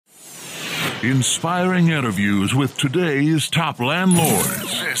Inspiring interviews with today's top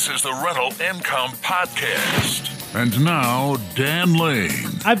landlords. This is the Rental Income Podcast. And now, Dan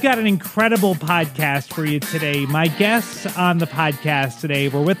Lane. I've got an incredible podcast for you today. My guests on the podcast today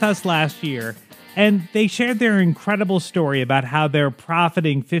were with us last year, and they shared their incredible story about how they're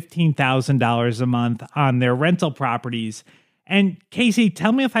profiting $15,000 a month on their rental properties. And Kaysie,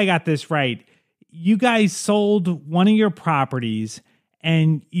 tell me if I got this right. You guys sold one of your properties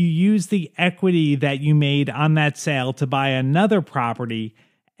and you used the equity that you made on that sale to buy another property,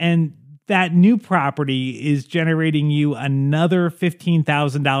 and that new property is generating you another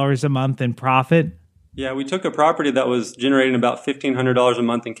 $15,000 a month in profit? Yeah, we took a property that was generating about $1,500 a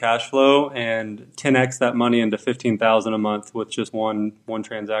month in cash flow and 10x that money into $15,000 a month with just one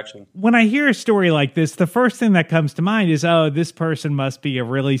transaction. When I hear a story like this, the first thing that comes to mind is, oh, this person must be a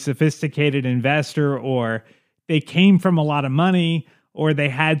really sophisticated investor, or they came from a lot of money, or they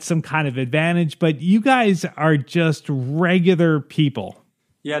had some kind of advantage. But you guys are just regular people.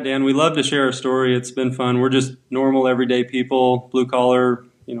 Yeah, Dan, we love to share our story. It's been fun. We're just normal, everyday people, blue collar,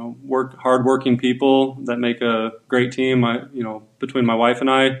 hardworking people that make a great team. Between my wife and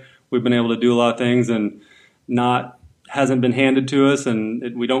I, we've been able to do a lot of things, and hasn't been handed to us.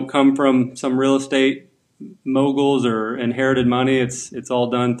 And we don't come from some real estate moguls or inherited money. It's all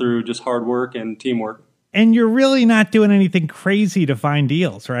done through just hard work and teamwork. And you're really not doing anything crazy to find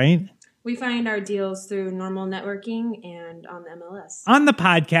deals, right? We find our deals through normal networking and on the MLS. On the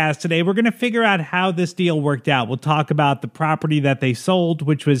podcast today, we're going to figure out how this deal worked out. We'll talk about the property that they sold,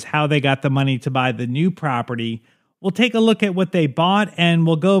 which was how they got the money to buy the new property. We'll take a look at what they bought, and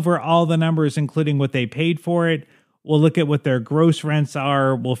we'll go over all the numbers, including what they paid for it. We'll look at what their gross rents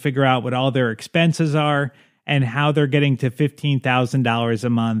are. We'll figure out what all their expenses are and how they're getting to $15,000 a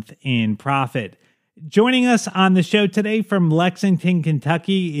month in profit. Joining us on the show today from Lexington,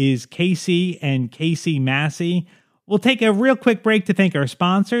 Kentucky is Kaysie and Massie. We'll take a real quick break to thank our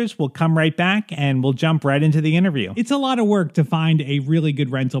sponsors. We'll come right back and we'll jump right into the interview. It's a lot of work to find a really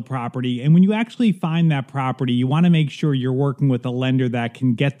good rental property. And when you actually find that property, you want to make sure you're working with a lender that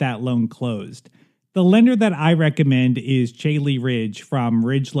can get that loan closed. The lender that I recommend is Chaley Ridge from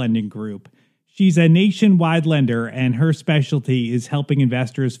Ridge Lending Group. She's a nationwide lender, and her specialty is helping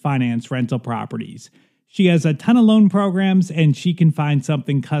investors finance rental properties. She has a ton of loan programs, and she can find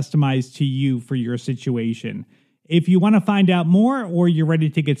something customized to you for your situation. If you want to find out more or you're ready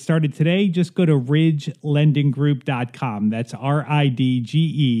to get started today, just go to ridgelendinggroup.com. That's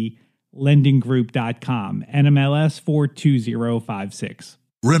RIDGE lendinggroup.com. NMLS 42056.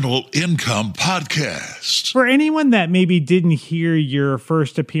 Rental Income Podcast. For anyone that maybe didn't hear your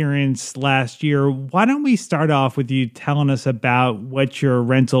first appearance last year, why don't we start off with you telling us about what your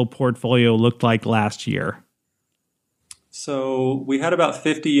rental portfolio looked like last year? So we had about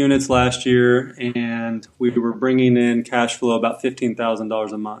 50 units last year, and we were bringing in cash flow about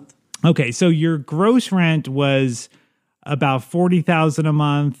 $15,000 a month. Okay, so your gross rent was about $40,000 a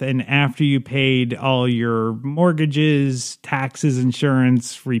month, and after you paid all your mortgages, taxes,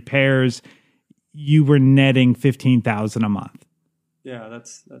 insurance, repairs, you were netting $15,000 a month. Yeah,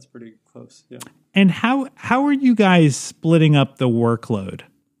 that's pretty close. Yeah. And how are you guys splitting up the workload?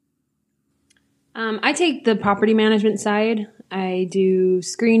 I take the property management side. I do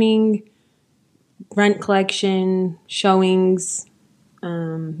screening, rent collection, showings,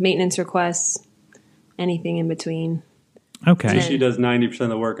 maintenance requests, anything in between. Okay. So she does 90% of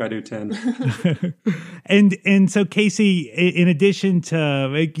the work. I do 10. And so Kaysie, in addition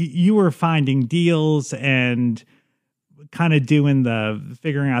to you were finding deals and kind of doing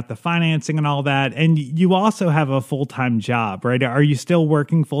figuring out the financing and all that, and you also have a full-time job, right? Are you still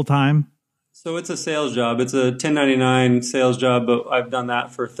working full-time? So it's a sales job. It's a 1099 sales job, but I've done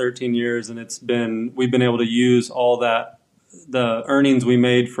that for 13 years, and we've been able to use all the earnings we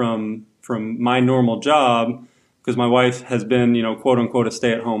made from my normal job, because my wife has been, quote unquote, a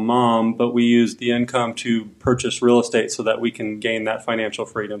stay-at-home mom, but we use the income to purchase real estate so that we can gain that financial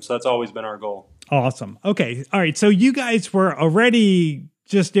freedom. So that's always been our goal. Awesome. Okay. All right. So you guys were already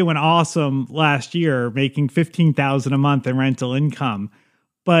just doing awesome last year, making $15,000 a month in rental income,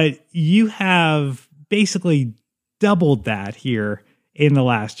 but you have basically doubled that here in the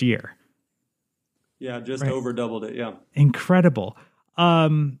last year. Yeah, just over doubled it. Yeah. Incredible.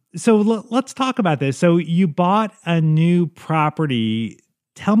 So let's talk about this. So you bought a new property.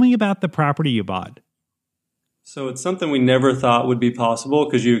 Tell me about the property you bought. So it's something we never thought would be possible,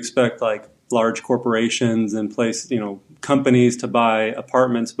 because you expect like large corporations and companies to buy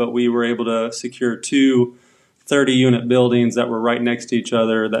apartments, but we were able to secure two 30-unit buildings that were right next to each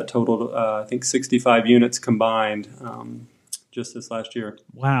other that totaled, I think, 65 units combined. just this last year.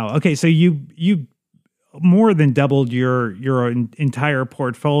 Wow. Okay, so you more than doubled your entire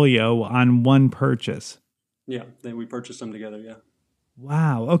portfolio on one purchase. Yeah, then we purchased them together. Yeah.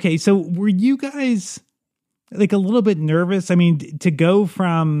 Wow. Okay, so were you guys like a little bit nervous? I mean, to go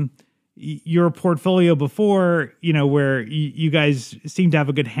from your portfolio before, where you guys seem to have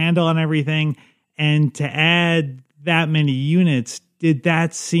a good handle on everything, and to add that many units, did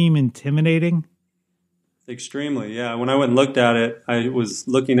that seem intimidating? Extremely, yeah. When I went and looked at it, I was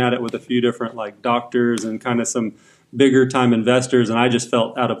looking at it with a few different like doctors and kind of some bigger time investors, and I just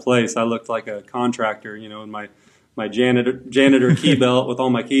felt out of place. I looked like a contractor, in my janitor key belt with all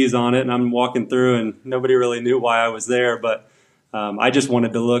my keys on it, and I'm walking through, and nobody really knew why I was there. But I just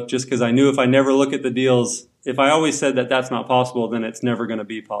wanted to look, just because I knew if I never look at the deals, if I always said that that's not possible, then it's never going to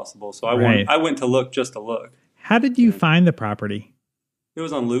be possible. So I went to look just to look. How did you find the property? It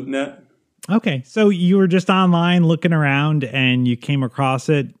was on LoopNet. Okay, so you were just online looking around and you came across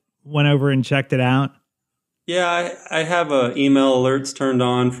it, went over and checked it out? Yeah, I have email alerts turned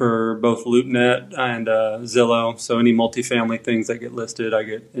on for both LoopNet and Zillow. So any multifamily things that get listed, I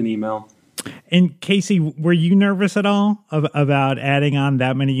get an email. And Kaysie, were you nervous at all about adding on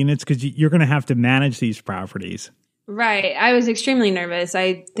that many units? Because you're going to have to manage these properties. Right. I was extremely nervous.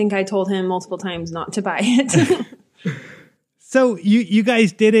 I think I told him multiple times not to buy it. So you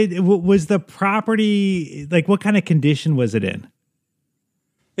guys did it. Was the property, like, what kind of condition was it in?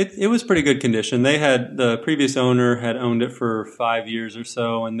 It was pretty good condition. The previous owner had owned it for 5 years or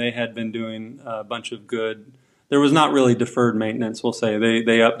so, and they had been doing a bunch of good. There was not really deferred maintenance, we'll say.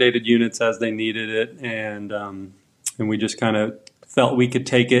 They updated units as they needed it, and we just kind of felt we could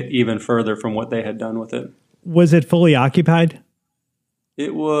take it even further from what they had done with it. Was it fully occupied?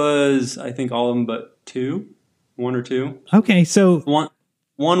 It was, I think, all of them but one or two. Okay, so one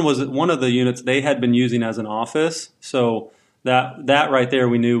was one of the units they had been using as an office. So that right there,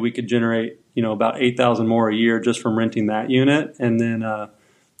 we knew we could generate about $8,000 more a year just from renting that unit, and then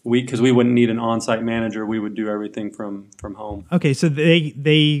because we wouldn't need an on-site manager, we would do everything from home. Okay, so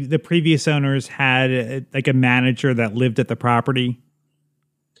the previous owners had like a manager that lived at the property.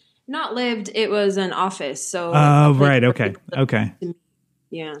 Not lived, it was an office. So right, okay.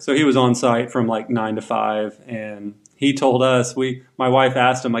 Yeah. So he was on site from like 9 to 5, and he told us, my wife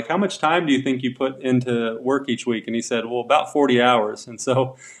asked him, like, how much time do you think you put into work each week? And he said, well, about 40 hours. And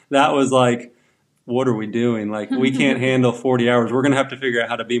so that was like, what are we doing? Like, we can't handle 40 hours. We're going to have to figure out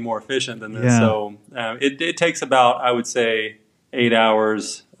how to be more efficient than this. Yeah. So it takes about, I would say, 8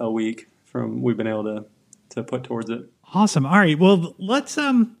 hours a week we've been able to put towards it. Awesome. All right. Well, let's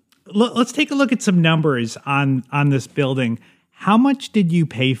take a look at some numbers on this building. How much did you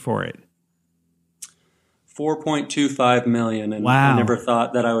pay for it? $4.25 million, and wow. I never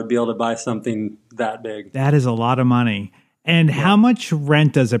thought that I would be able to buy something that big. That is a lot of money. And how much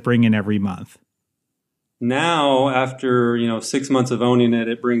rent does it bring in every month? Now, after 6 months of owning it,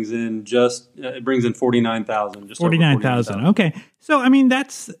 it brings in $49,000. Just $49,000. Okay, so I mean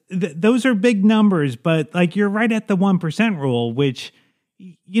those are big numbers, but like you're right at the 1% rule, which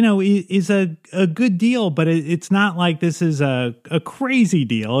is a good deal, but it's not like this is a crazy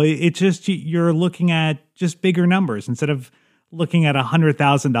deal. It's just you're looking at just bigger numbers. Instead of looking at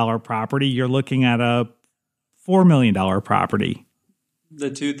 $100,000 property, you're looking at a $4 million property. The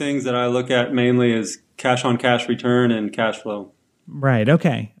two things that I look at mainly is cash on cash return and cash flow. Right.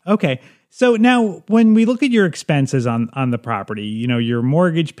 Okay. So now when we look at your expenses on the property, your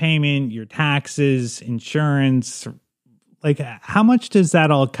mortgage payment, your taxes, insurance, like, how much does that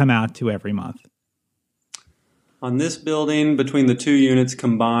all come out to every month? On this building, between the two units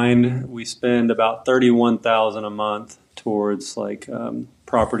combined, we spend about $31,000 a month towards like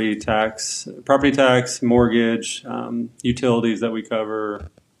property tax, mortgage, utilities that we cover,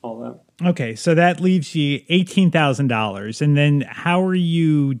 all that. Okay, so that leaves you $18,000. And then how are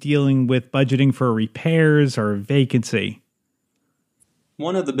you dealing with budgeting for repairs or vacancy?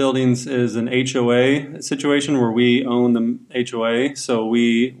 One of the buildings is an HOA situation where we own the HOA, so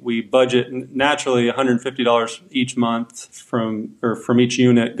we budget naturally $150 each month from each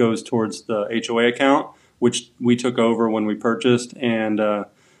unit goes towards the HOA account, which we took over when we purchased, and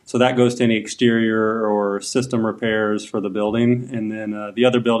so that goes to any exterior or system repairs for the building, and then the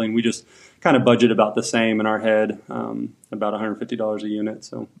other building we just kind of budget about the same in our head, about $150 a unit.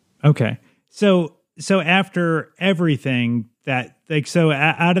 So okay, so after everything. Out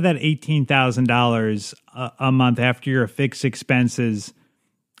of that $18,000 a month after your fixed expenses,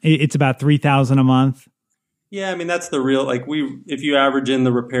 it's about $3,000 a month. Yeah, I mean that's the real if you average in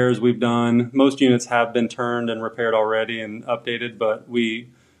the repairs we've done, most units have been turned and repaired already and updated, but we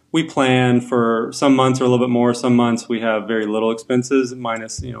we plan for some months or a little bit more. Some months we have very little expenses,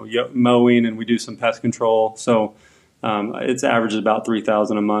 minus mowing, and we do some pest control. So it's averages about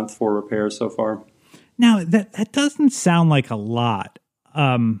 $3,000 a month for repairs so far. Now that doesn't sound like a lot.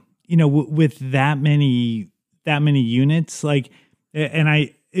 With that many units, like,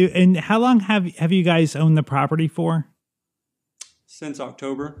 and how long have you guys owned the property for? Since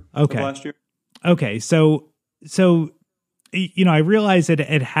October of last year. Okay, so I realize that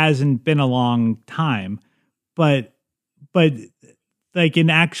it hasn't been a long time, but like in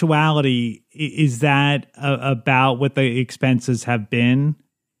actuality, is that about what the expenses have been?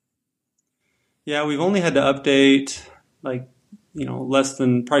 Yeah, we've only had to update less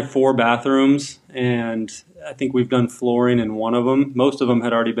than probably 4 bathrooms, and I think we've done flooring in one of them. Most of them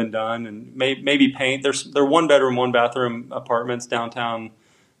had already been done, and maybe paint. They're 1 bedroom, 1 bathroom apartments downtown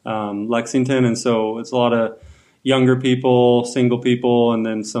Lexington, and so it's a lot of younger people, single people, and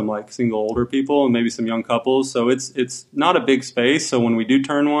then some like single older people, and maybe some young couples. So it's not a big space. So when we do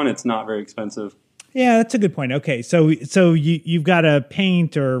turn one, it's not very expensive. Yeah, that's a good point. Okay, so you've got to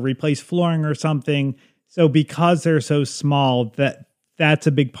paint or replace flooring or something. So because they're so small, that's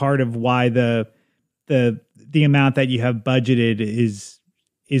a big part of why the amount that you have budgeted is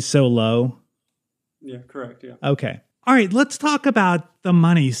so low. Yeah, correct. Yeah. Okay. All right, let's talk about the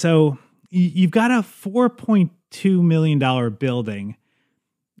money. So you've got a $4.2 million building.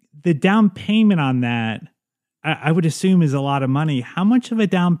 The down payment on that, I would assume, is a lot of money. How much of a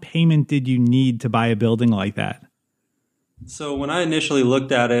down payment did you need to buy a building like that? So when I initially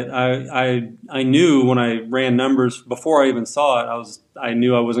looked at it, I knew when I ran numbers before I even saw it, I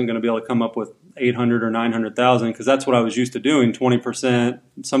knew I wasn't going to be able to come up with 800 or 900,000, because that's what I was used to doing, 20%,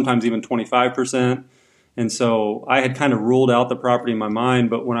 sometimes even 25%. And so I had kind of ruled out the property in my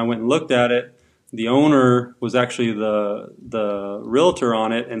mind, but when I went and looked at it, the owner was actually the realtor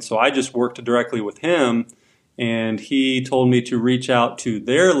on it, and so I just worked directly with him, and he told me to reach out to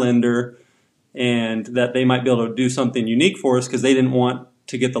their lender and that they might be able to do something unique for us, because they didn't want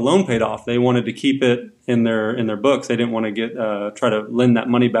to get the loan paid off. They wanted to keep it in their books. They didn't want to try to lend that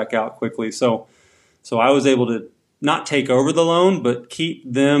money back out quickly. So I was able to not take over the loan, but keep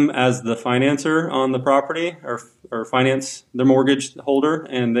them as the financer on the property, or finance their mortgage holder.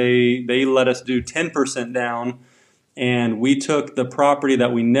 And they let us do 10% down. And we took the property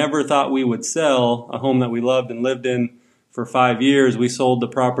that we never thought we would sell, a home that we loved and lived in for 5 years. We sold the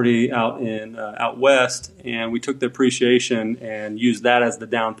property out west, and we took the appreciation and used that as the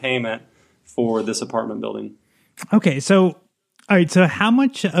down payment for this apartment building. Okay, so all right, so how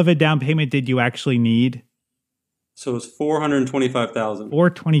much of a down payment did you actually need? So it was $425,000.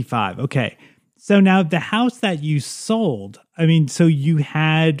 $425,000. Okay. So now the house that you sold, I mean, so you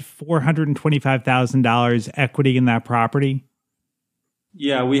had $425,000 equity in that property?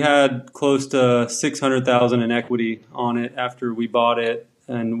 Yeah, we had close to $600,000 in equity on it after we bought it,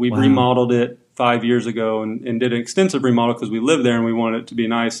 and we remodeled it 5 years ago and did an extensive remodel because we lived there and we wanted it to be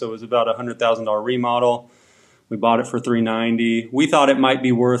nice. So it was about a $100,000 remodel. We bought it for $390,000. We thought it might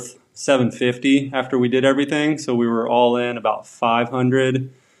be worth $750,000 after we did everything, so we were all in about $500,000.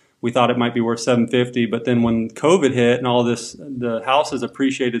 We thought it might be worth $750,000, but then when COVID hit and all this, the house has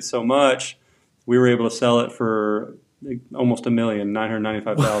appreciated so much, we were able to sell it for almost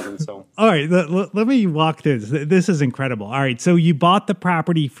 $1,995,000. So, all right, let me walk through this. This is incredible. All right, so you bought the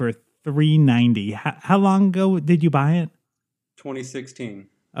property for $390,000. How long ago did you buy it? 2016.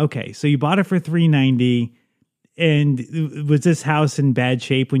 Okay, so you bought it for $390,000, and was this house in bad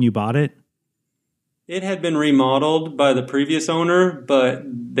shape when you bought it? It had been remodeled by the previous owner, but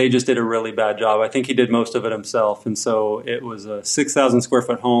they just did a really bad job. I think he did most of it himself, and so it was a 6,000 square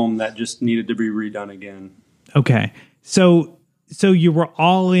foot home that just needed to be redone again. Okay. So you were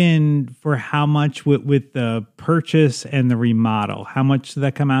all in for how much with the purchase and the remodel? How much did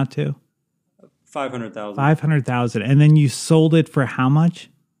that come out to? $500,000. $500,000. And then you sold it for how much?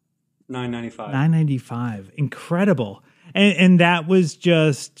 $995. $995. Incredible. And that was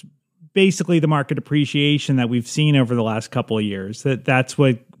just basically the market appreciation that we've seen over the last couple of years. That's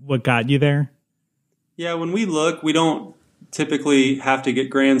what got you there? Yeah, when we look, we don't typically have to get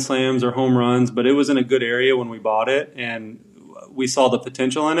grand slams or home runs, but it was in a good area when we bought it, and we saw the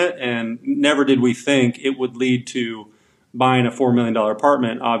potential in it, and never did we think it would lead to buying a $4 million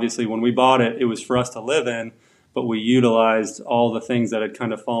apartment. Obviously, when we bought it, it was for us to live in, but we utilized all the things that had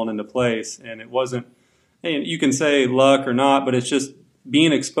kind of fallen into place, and it wasn't, and you can say luck or not, but it's just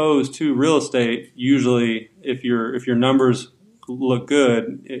being exposed to real estate. Usually, if your numbers look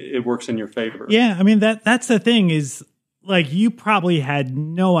good, it works in your favor. Yeah, I mean that's the thing is like you probably had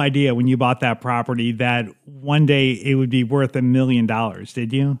no idea when you bought that property that one day it would be worth $1 million,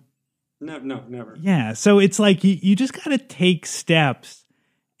 did you? No, never. Yeah. So it's like you just got to take steps,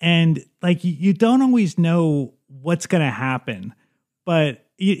 and like you don't always know what's going to happen. But,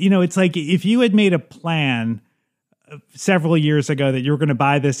 it's like if you had made a plan several years ago that you were going to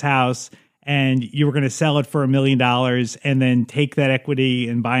buy this house and you were going to sell it for $1 million and then take that equity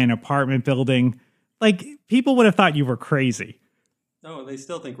and buy an apartment building, like people would have thought you were crazy. No, they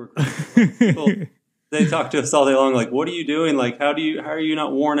still think we're crazy. Like, people, they talk to us all day long, like, what are you doing? Like, how are you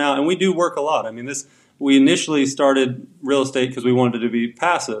not worn out? And we do work a lot. I mean, we initially started real estate because we wanted to be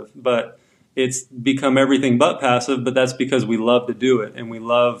passive, but it's become everything but passive, but that's because we love to do it and we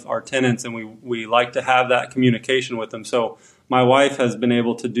love our tenants and we like to have that communication with them. So my wife has been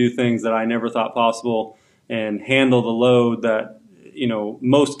able to do things that I never thought possible and handle the load that,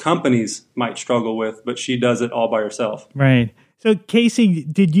 most companies might struggle with, but she does it all by herself. Right. So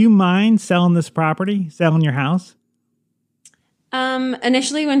Kaysie, did you mind selling this property, selling your house?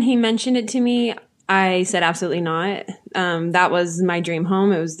 Initially when he mentioned it to me, I said absolutely not. That was my dream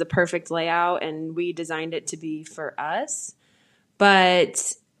home. It was the perfect layout, and we designed it to be for us.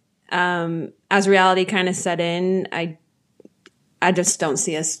 But as reality kind of set in, I just don't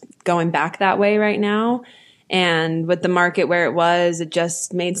see us going back that way right now. And with the market where it was, it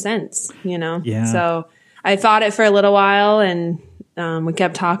just made sense, Yeah. So I fought it for a little while, and we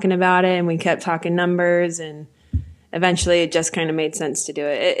kept talking about it, and we kept talking numbers, and eventually it just kind of made sense to do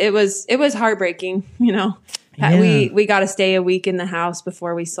it. It was heartbreaking, Yeah. We got to stay a week in the house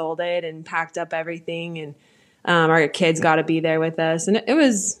before we sold it and packed up everything, and our kids got to be there with us, and it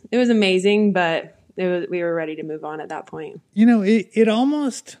was amazing, but we were ready to move on at that point.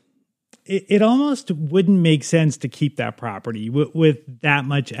 It almost wouldn't make sense to keep that property with that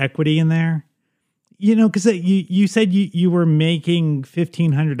much equity in there. Because you said you were making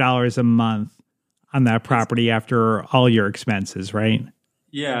 $1,500 a month on that property after all your expenses, right?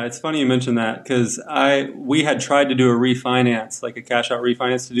 Yeah, it's funny you mentioned that because we had tried to do a refinance, like a cash out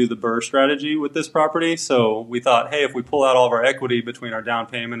refinance to do the BRRRR strategy with this property. So we thought, hey, if we pull out all of our equity between our down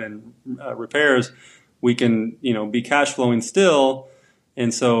payment and repairs, we can, be cash flowing still.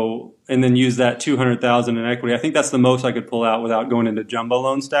 And then use that $200,000 in equity. I think that's the most I could pull out without going into jumbo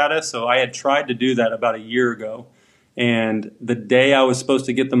loan status. So I had tried to do that about a year ago. And the day I was supposed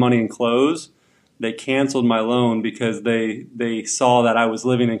to get the money and close, they canceled my loan because they saw that I was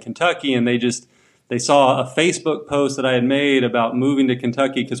living in Kentucky, and they saw a Facebook post that I had made about moving to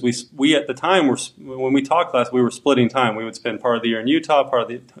Kentucky because we at the time when we talked last, we were splitting time. We would spend part of the year in Utah, part of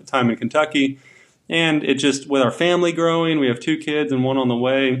the time in Kentucky. And it just, with our family growing, we have 2 kids and one on the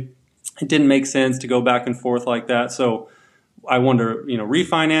way, it didn't make sense to go back and forth like that. So I wanted to,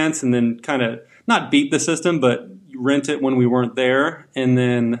 refinance and then kind of not beat the system, but rent it when we weren't there. And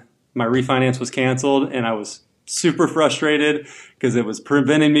then my refinance was canceled, and I was super frustrated because it was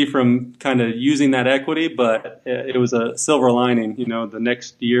preventing me from kind of using that equity. But it was a silver lining. The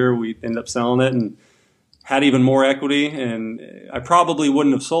next year we ended up selling it and had even more equity. And I probably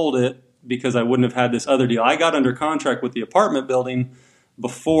wouldn't have sold it because I wouldn't have had this other deal. I got under contract with the apartment building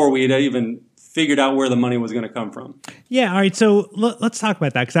before we had even figured out where the money was going to come from. Yeah. All right. So let's talk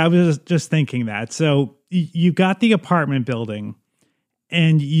about that, because I was just thinking that. So you got the apartment building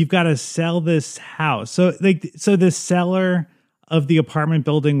and you've got to sell this house. So the seller of the apartment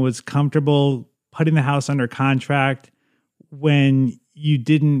building was comfortable putting the house under contract when you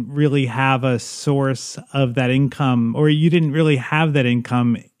didn't really have a source of that income, or you didn't really have that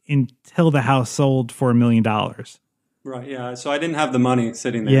income until the house sold for $1 million. Right. Yeah. So I didn't have the money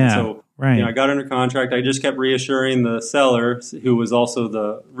sitting there. Yeah. So right. I got under contract. I just kept reassuring the seller, who was also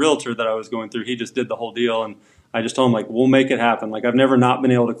the realtor that I was going through. He just did the whole deal. And I just told him, we'll make it happen. I've never not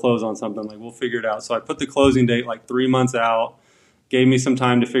been able to close on something. We'll figure it out. So I put the closing date 3 months out, gave me some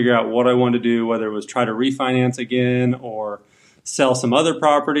time to figure out what I wanted to do, whether it was try to refinance again or sell some other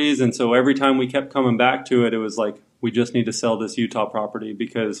properties. And so every time we kept coming back to it, it was we just need to sell this Utah property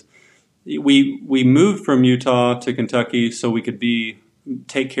because we moved from Utah to Kentucky so we could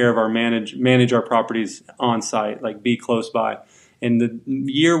take care of our manage our properties on site, be close by. And the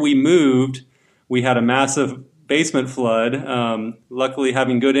year we moved, we had a massive basement flood. Luckily,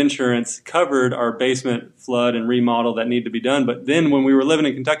 having good insurance covered our basement flood and remodel that needed to be done. But then when we were living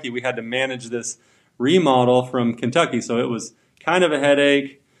in Kentucky, we had to manage this remodel from Kentucky. So it was kind of a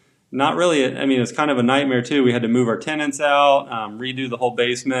headache. Not really. It was kind of a nightmare too. We had to move our tenants out, redo the whole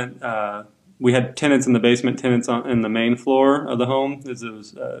basement. We had tenants in the basement, tenants in the main floor of the home. It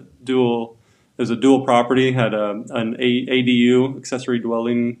was a dual property. Had an ADU, accessory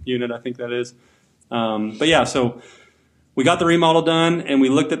dwelling unit, I think that is. But yeah, so we got the remodel done and we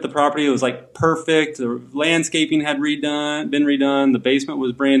looked at the property. It was like perfect. The landscaping had been redone. The basement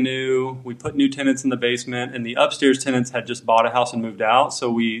was brand new. We put new tenants in the basement, and the upstairs tenants had just bought a house and moved out.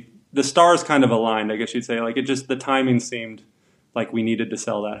 So the stars kind of aligned, I guess you'd say. Like the timing seemed like we needed to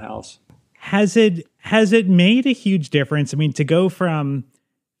sell that house. Has it made a huge difference? I mean, to go from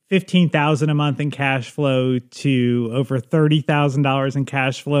 $15,000 a month in cash flow to over $30,000 in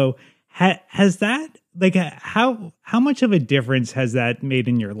cash flow, has that, like, how much of a difference has that made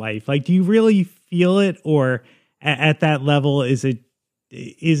in your life? Like, do you really feel it, or at that level, is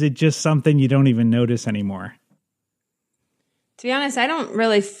it just something you don't even notice anymore? To be honest, I don't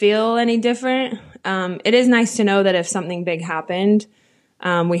really feel any different. It is nice to know that if something big happened,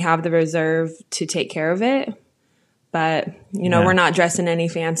 we have the reserve to take care of it. But, we're not dressing any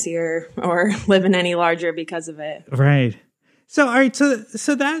fancier or living any larger because of it. Right. So, all right.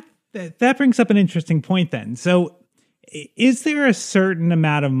 So that brings up an interesting point then. So is there a certain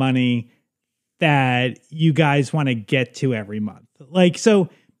amount of money that you guys want to get to every month? Like, so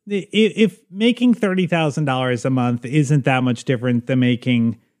if making $30,000 a month isn't that much different than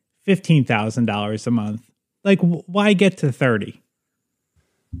making $15,000 a month, like, why get to 30?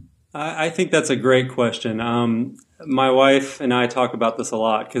 I think that's a great question. My wife and I talk about this a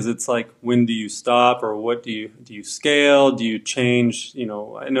lot because it's like, when do you stop, or what do you scale? Do you change?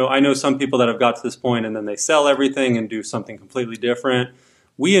 I know some people that have got to this point and then they sell everything and do something completely different.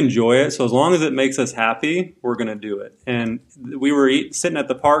 We enjoy it. So as long as it makes us happy, we're going to do it. And we were sitting at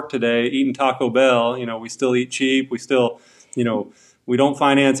the park today eating Taco Bell. We still eat cheap. We still, we don't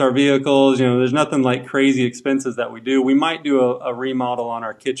finance our vehicles. There's nothing like crazy expenses that we do. We might do a remodel on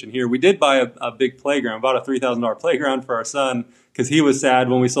our kitchen here. We did buy a big playground, bought a $3,000 playground for our son because he was sad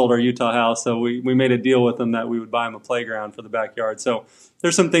when we sold our Utah house. So we made a deal with him that we would buy him a playground for the backyard. So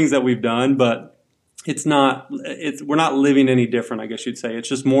there's some things that we've done, but we're not living any different, I guess you'd say. It's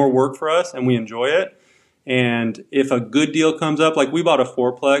just more work for us, and we enjoy it. And if a good deal comes up, like we bought a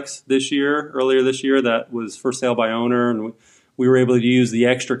fourplex earlier this year, that was for sale by owner, and we were able to use the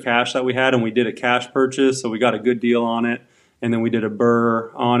extra cash that we had, and we did a cash purchase, so we got a good deal on it. And then we did a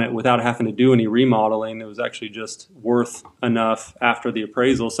burr on it without having to do any remodeling. It was actually just worth enough after the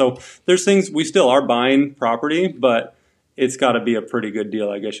appraisal. So there's things, we still are buying property, but it's got to be a pretty good deal,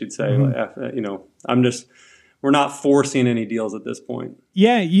 I guess you'd say. Mm-hmm. We're not forcing any deals at this point.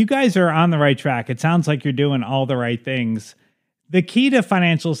 Yeah, you guys are on the right track. It sounds like you're doing all the right things. The key to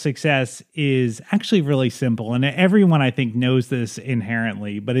financial success is actually really simple, and everyone, I think, knows this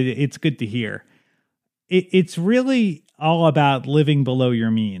inherently, but it's good to hear. It's really all about living below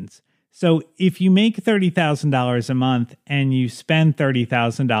your means. So if you make $30,000 a month and you spend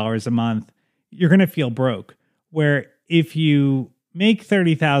 $30,000 a month, you're going to feel broke. Where if you make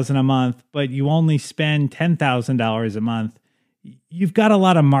 $30,000 a month, but you only spend $10,000 a month, you've got a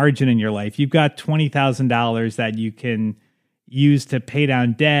lot of margin in your life. You've got $20,000 that you can use to pay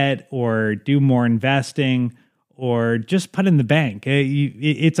down debt or do more investing or just put in the bank.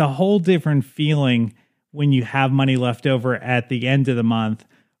 It's a whole different feeling when you have money left over at the end of the month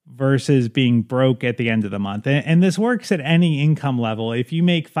versus being broke at the end of the month. And this works at any income level. If you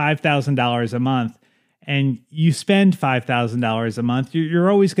make $5,000 a month and you spend $5,000 a month, you're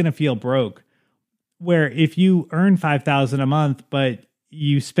always going to feel broke. Where if you earn $5,000 a month, but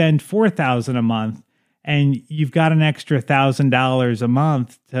you spend $4,000 a month, and you've got an extra $1,000 a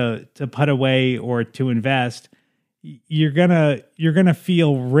month to put away or to invest, you're gonna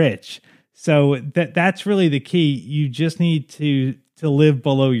feel rich. So that's really the key. You just need to live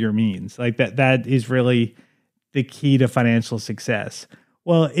below your means. Like that is really the key to financial success.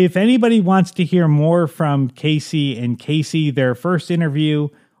 Well, if anybody wants to hear more from Kaysie and Kaysie, their first interview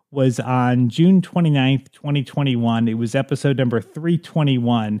was on June 29th, 2021. It was episode number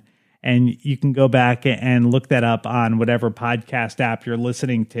 321. And you can go back and look that up on whatever podcast app you're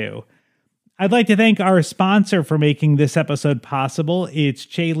listening to. I'd like to thank our sponsor for making this episode possible. It's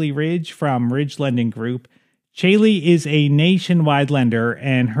Kaysie Ridge from Ridge Lending Group. Kaysie is a nationwide lender,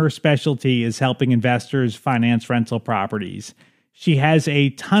 and her specialty is helping investors finance rental properties. She has a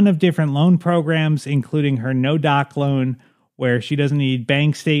ton of different loan programs, including her no-doc loan, where she doesn't need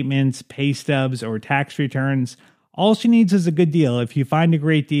bank statements, pay stubs, or tax returns. All she needs is a good deal. If you find a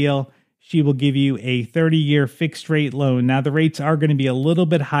great deal, she will give you a 30-year fixed rate loan. Now, the rates are going to be a little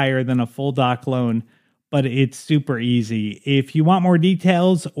bit higher than a full doc loan, but it's super easy. If you want more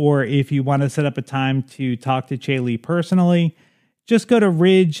details, or if you want to set up a time to talk to Kaysie personally, just go to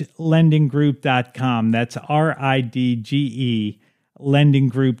ridgelendinggroup.com. That's RIDGE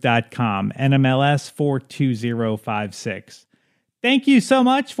lendinggroup.com, NMLS 42056. Thank you so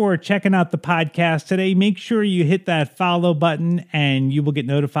much for checking out the podcast today. Make sure you hit that follow button and you will get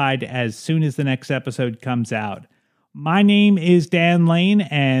notified as soon as the next episode comes out. My name is Dan Lane,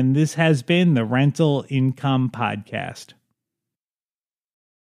 and this has been the Rental Income Podcast.